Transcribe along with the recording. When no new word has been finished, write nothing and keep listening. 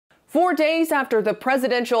4 days after the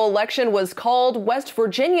presidential election was called, West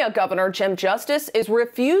Virginia Governor Jim Justice is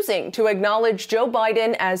refusing to acknowledge Joe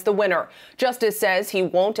Biden as the winner. Justice says he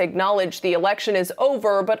won't acknowledge the election is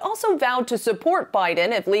over, but also vowed to support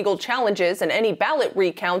Biden if legal challenges and any ballot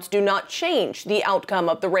recounts do not change the outcome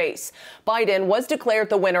of the race. Biden was declared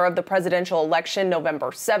the winner of the presidential election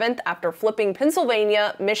November 7th after flipping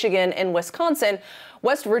Pennsylvania, Michigan, and Wisconsin.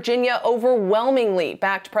 West Virginia overwhelmingly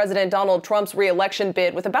backed President Donald Trump's re-election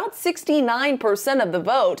bid with about 69% of the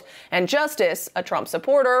vote, and Justice, a Trump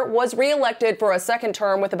supporter, was re-elected for a second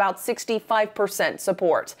term with about 65%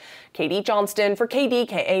 support. Katie Johnston for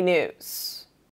KDKA News.